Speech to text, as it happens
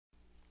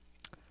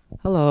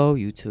Hello,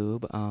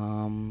 YouTube.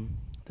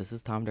 This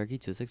is Tom Durkee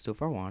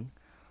 26241.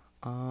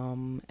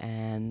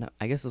 And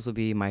I guess this will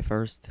be my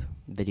first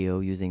video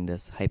using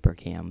this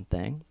hypercam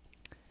thing.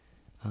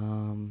 So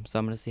I'm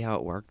gonna see how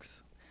it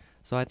works.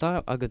 So I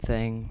thought a good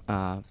thing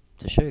to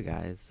show you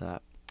guys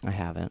that I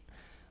haven't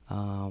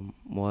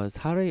was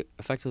how to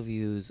effectively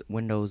use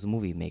Windows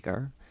Movie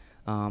Maker.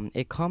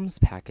 It comes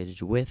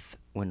packaged with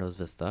Windows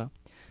Vista.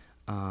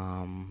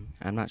 I'm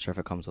not sure if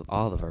it comes with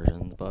all the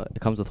versions, but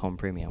it comes with Home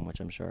Premium, which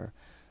I'm sure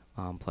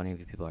plenty of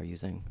you people are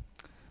using.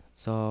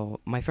 So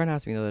my friend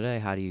asked me the other day,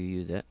 how do you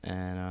use it?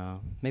 And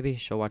maybe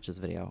she'll watch this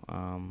video.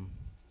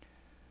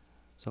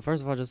 So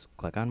first of all, just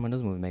click on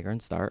Windows Movie Maker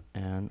and start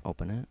and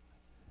open it.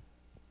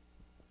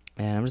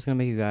 And I'm just gonna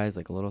make you guys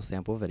like a little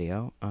sample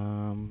video. I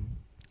don't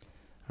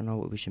know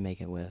what we should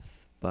make it with,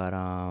 but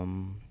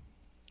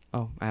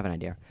oh, I have an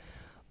idea.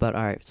 But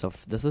alright, so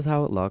this is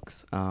how it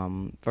looks.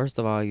 First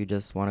of all, you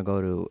just want to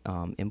go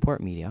to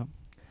import media.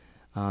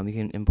 You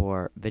can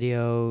import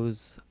videos,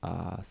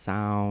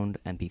 sound,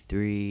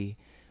 MP3,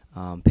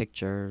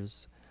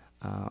 pictures.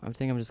 I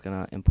think I'm just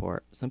gonna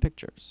import some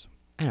pictures.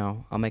 I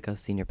know, I'll make a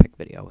senior pic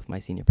video with my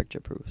senior picture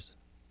proofs.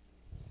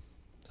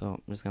 So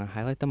I'm just gonna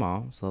highlight them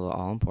all so they'll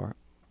all import.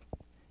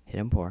 Hit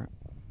import.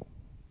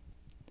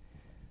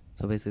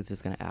 So basically it's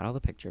just gonna add all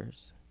the pictures.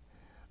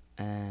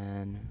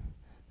 And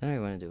then all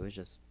you wanna do is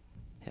just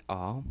hit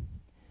all.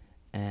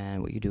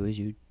 And what you do is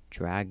you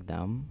drag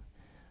them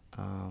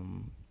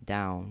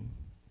down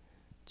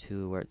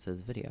to where it says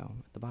video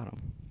at the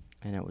bottom.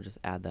 And it will just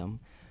add them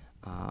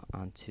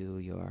onto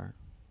your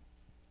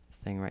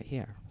thing right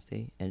here.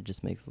 See? And it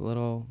just makes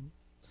little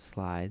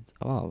slides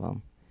of all of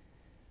them.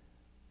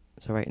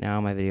 So right now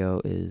my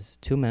video is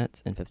 2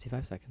 minutes and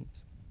 55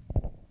 seconds.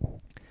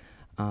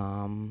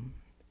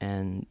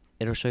 And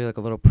it'll show you like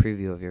a little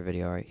preview of your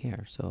video right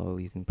here. So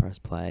you can press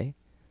play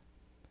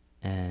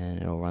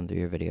and it'll run through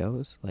your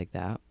videos like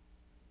that.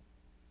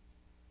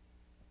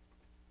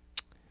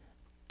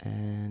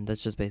 And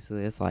that's just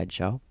basically a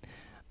slideshow.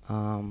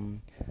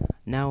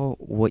 Now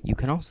what you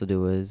can also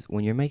do is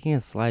when you're making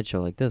a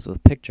slideshow like this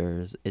with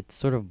pictures, it's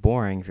sort of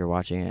boring if you're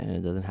watching it and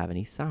it doesn't have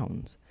any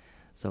sounds.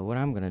 So what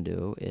I'm going to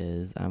do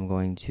is I'm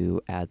going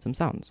to add some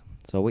sounds.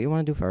 So what you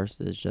want to do first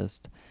is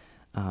just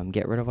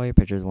get rid of all your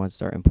pictures once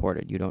they're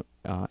imported. You don't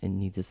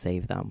need to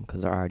save them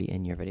because they're already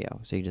in your video.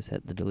 So you just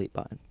hit the delete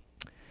button.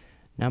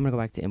 Now I'm going to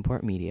go back to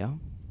import media.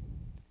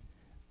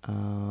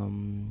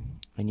 And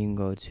you can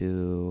go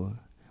to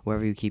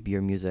wherever you keep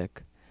your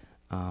music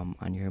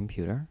on your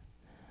computer.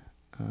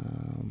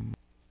 I'm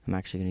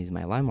actually going to use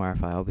my LimeWire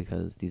file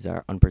because these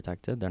are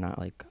unprotected. They're not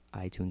like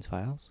iTunes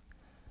files.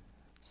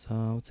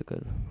 So what's a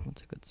good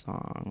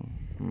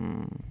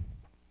song?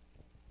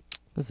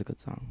 This is a good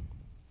song.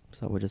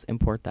 So we'll just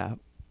import that.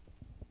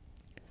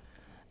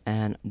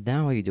 And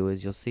now what you do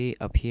is you'll see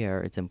up here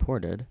it's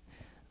imported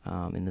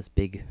in this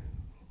big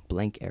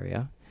blank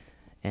area.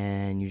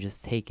 And you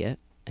just take it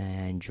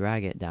and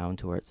drag it down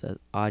to where it says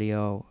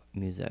audio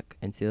music.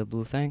 And see the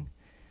blue thing?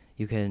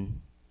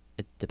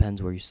 It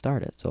depends where you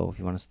start it. So if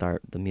you want to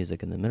start the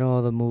music in the middle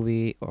of the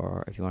movie,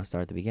 or if you want to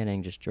start at the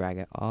beginning, just drag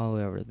it all the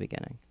way over to the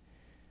beginning.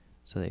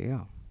 So there you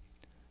go.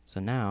 So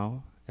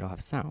now it'll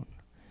have sound.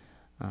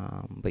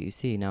 But you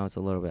see now it's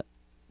a little bit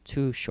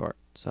too short,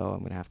 so I'm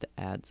going to have to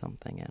add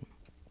something in.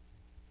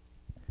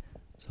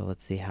 So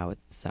let's see how it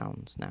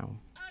sounds now.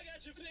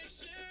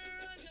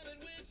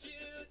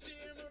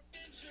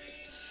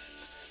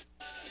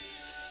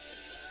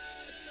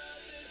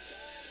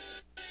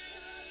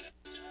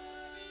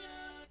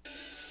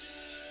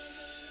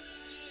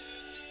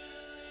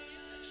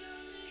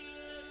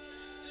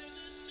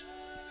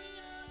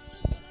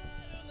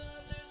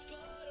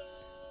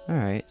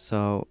 Alright,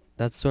 so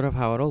that's sort of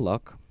how it'll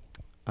look.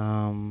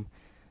 Now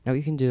what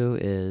you can do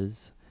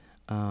is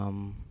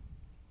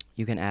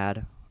you can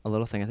add a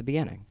little thing at the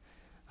beginning,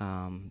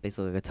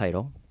 basically like a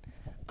title.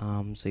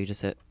 So you just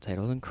hit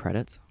titles and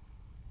credits,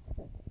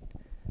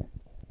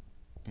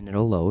 and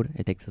it'll load.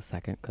 It takes a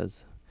second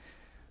because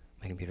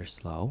my computer's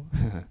slow.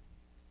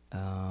 So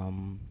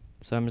I'm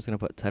just going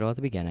to put title at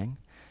the beginning,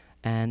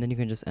 and then you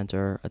can just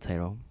enter a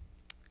title,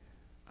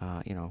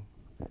 you know,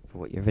 for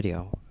what your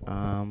video.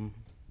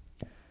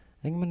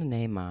 I think I'm going to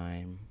name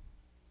mine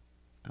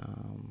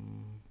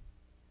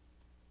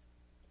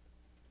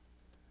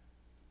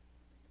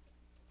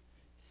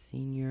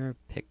Senior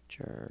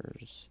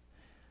Pictures.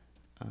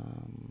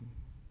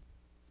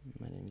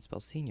 My name is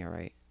spelled senior,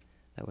 right?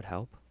 That would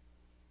help.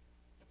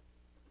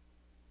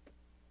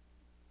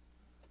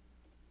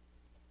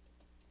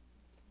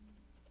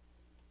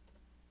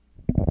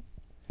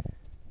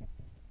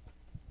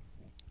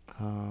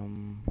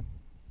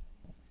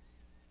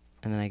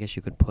 And then I guess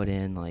you could put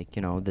in like,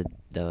 you know,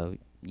 the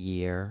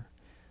year,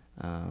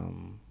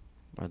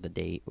 or the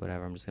date,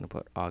 whatever. I'm just gonna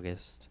put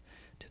August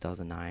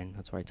 2009.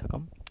 That's where I took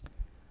them.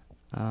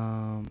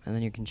 And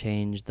then you can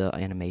change the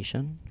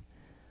animation,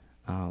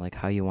 like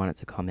how you want it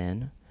to come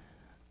in.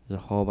 There's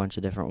a whole bunch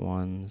of different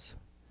ones,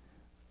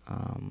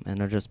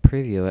 and I'll just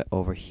preview it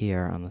over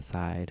here on the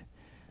side,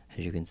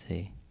 as you can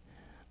see.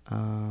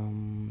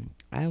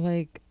 I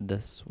like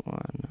this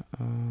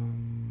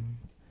one.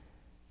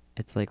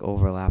 It's like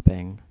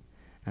overlapping,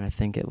 and I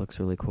think it looks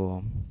really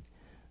cool.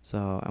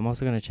 So I'm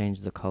also going to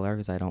change the color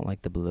because I don't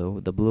like the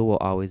blue. The blue will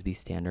always be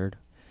standard.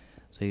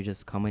 So you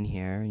just come in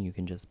here and you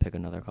can just pick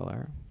another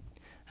color.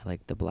 I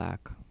like the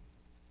black.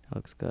 That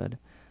looks good.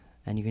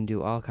 And you can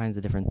do all kinds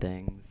of different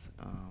things.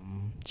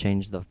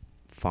 Change the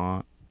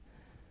font.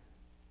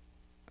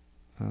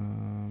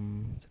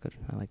 It's good.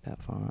 I like that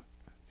font.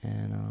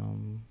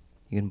 And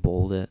you can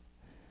bold it.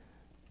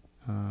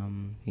 You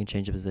can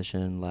change the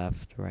position,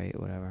 left, right,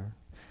 whatever.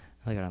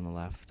 I like it on the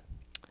left.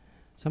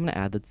 So I'm going to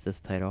add this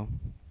title.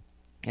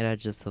 It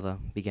adds just to the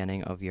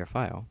beginning of your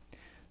file.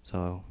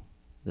 So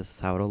this is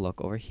how it'll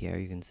look over here,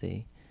 you can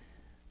see.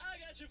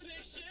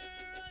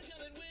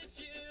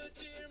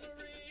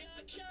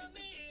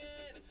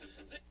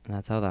 And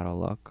that's how that'll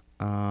look.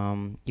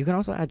 You can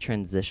also add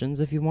transitions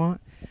if you want.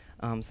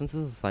 Since this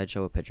is a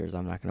slideshow with pictures,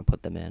 I'm not going to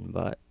put them in,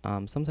 but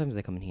sometimes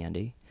they come in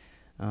handy.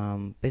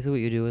 Basically what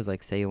you do is,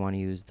 like, say you want to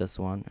use this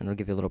one, and it'll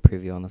give you a little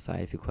preview on the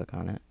side if you click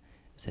on it.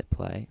 Just hit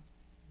play.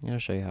 And it'll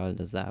show you how it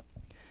does that.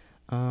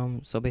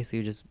 So basically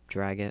you just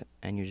drag it,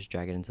 and you just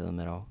drag it into the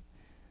middle,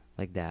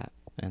 like that.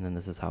 And then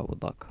this is how it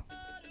would look,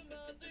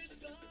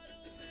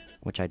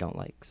 which I don't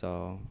like.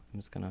 So I'm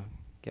just going to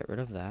get rid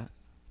of that.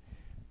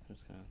 I'm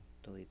just going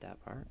to delete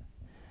that part.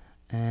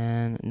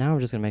 And now we're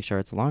just going to make sure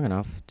it's long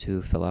enough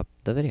to fill up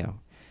the video.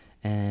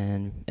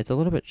 And it's a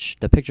little bit,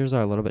 the pictures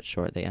are a little bit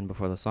short. They end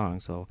before the song,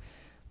 so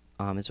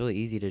it's really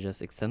easy to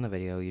just extend the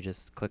video. You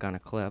just click on a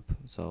clip.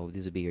 So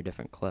these would be your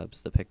different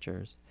clips, the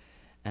pictures.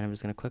 And I'm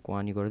just going to click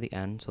one. You go to the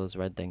end, so this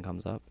red thing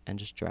comes up, and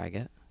just drag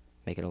it.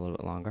 Make it a little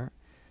bit longer.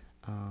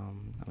 I'll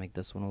make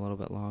this one a little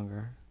bit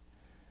longer.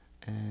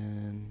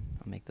 And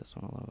I'll make this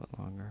one a little bit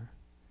longer.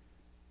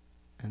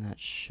 And that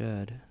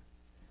should,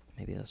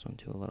 maybe this one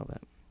too a little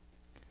bit.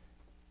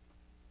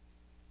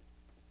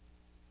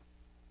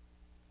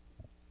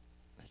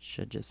 That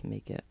should just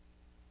make it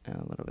a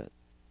little bit,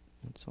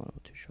 it's a little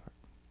too short.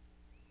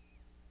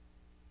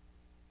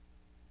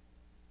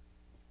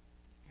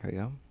 Here we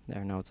go.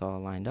 There, now it's all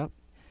lined up.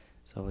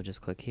 So we'll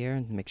just click here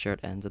and make sure it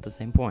ends at the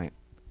same point.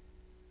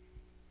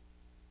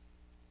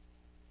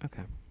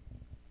 Okay.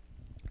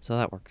 So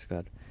that works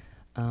good.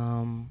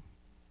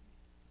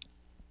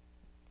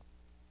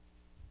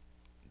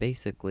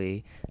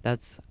 Basically,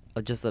 that's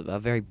just a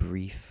very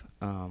brief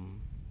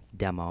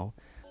demo.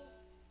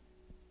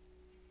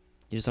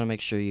 You just want to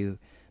make sure you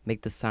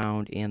make the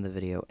sound and the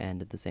video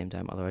end at the same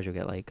time. Otherwise, you'll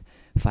get like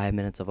 5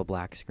 minutes of a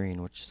black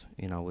screen, which,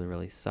 you know, would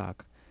really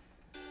suck.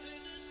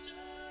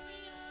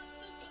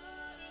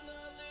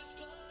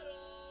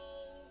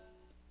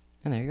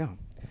 And there you go.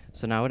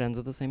 So now it ends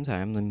at the same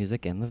time, the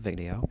music and the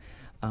video.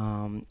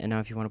 And now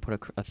if you want to put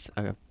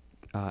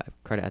a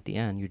credit at the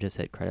end, you just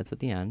hit credits at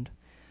the end.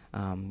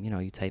 You know,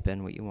 you type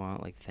in what you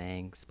want, like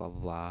thanks, blah,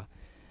 blah, blah.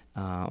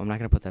 I'm not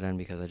going to put that in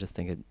because I just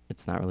think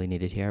it's not really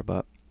needed here,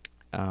 but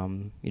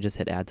you just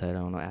hit add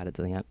title and it'll add it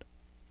to the end.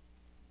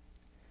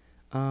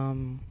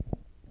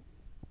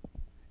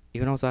 You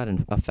can also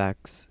add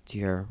effects to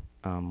your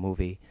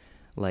movie,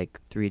 like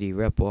 3D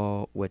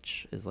ripple,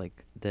 which is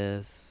like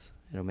this.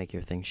 It'll make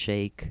your thing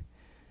shake.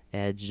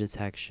 Edge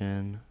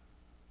detection.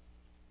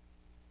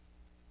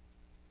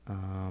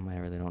 I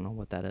really don't know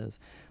what that is,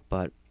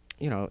 but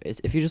you know,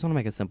 if you just want to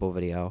make a simple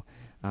video,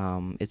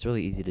 it's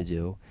really easy to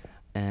do,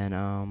 and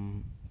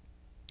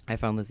I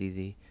found this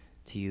easy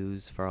to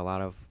use for a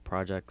lot of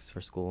projects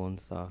for school and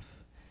stuff,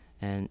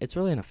 and it's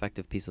really an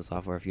effective piece of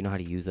software if you know how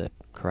to use it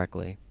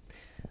correctly.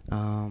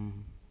 So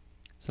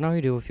now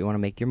you do, if you want to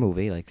make your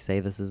movie, like say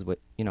this is what,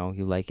 you know,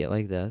 you like it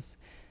like this,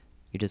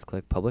 you just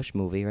click publish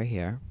movie right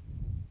here,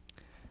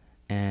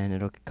 and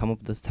it'll come up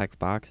with this text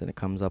box, and it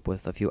comes up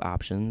with a few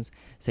options.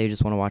 Say you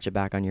just want to watch it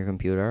back on your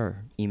computer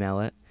or email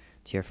it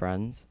to your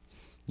friends.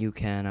 You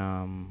can,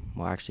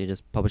 well, actually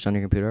just publish on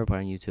your computer or put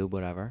on YouTube,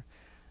 whatever.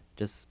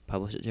 Just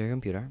publish it to your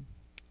computer.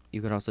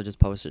 You could also just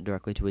publish it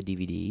directly to a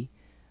DVD.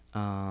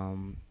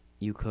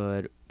 You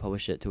could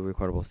publish it to a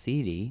recordable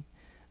CD,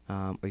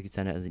 or you could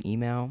send it as an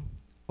email,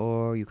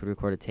 or you could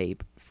record a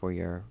tape for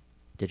your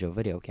digital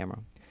video camera.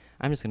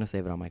 I'm just going to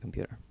save it on my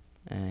computer.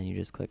 And you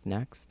just click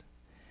next.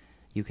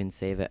 You can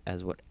save it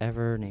as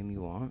whatever name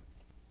you want.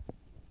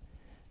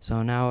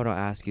 So now it'll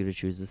ask you to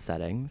choose the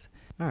settings.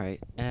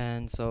 Alright,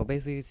 and so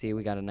basically you see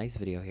we got a nice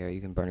video here. You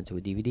can burn it to a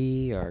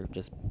DVD or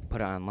just put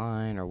it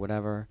online or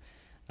whatever.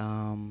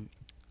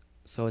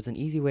 So it's an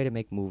easy way to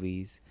make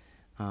movies.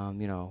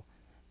 You know,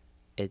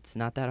 it's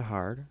not that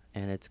hard,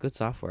 and it's good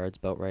software. It's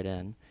built right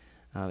in.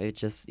 It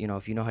just, you know,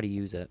 if you know how to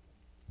use it,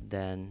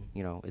 then,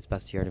 you know, it's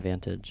best to your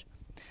advantage.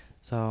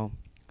 So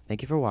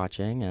thank you for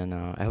watching, and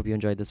I hope you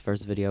enjoyed this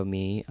first video of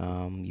me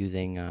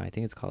using, I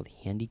think it's called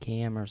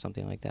Handycam or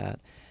something like that.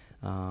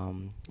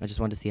 I just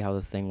wanted to see how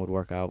this thing would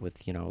work out with,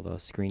 you know, the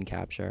screen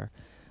capture.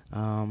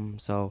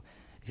 So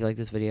if you like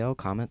this video,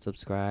 comment,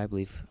 subscribe,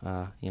 leave,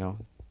 you know,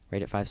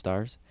 rate it 5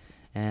 stars.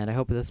 And I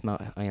hope this,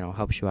 you know,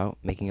 helps you out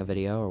making a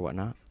video or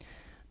whatnot.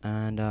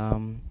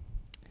 And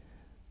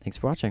thanks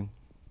for watching.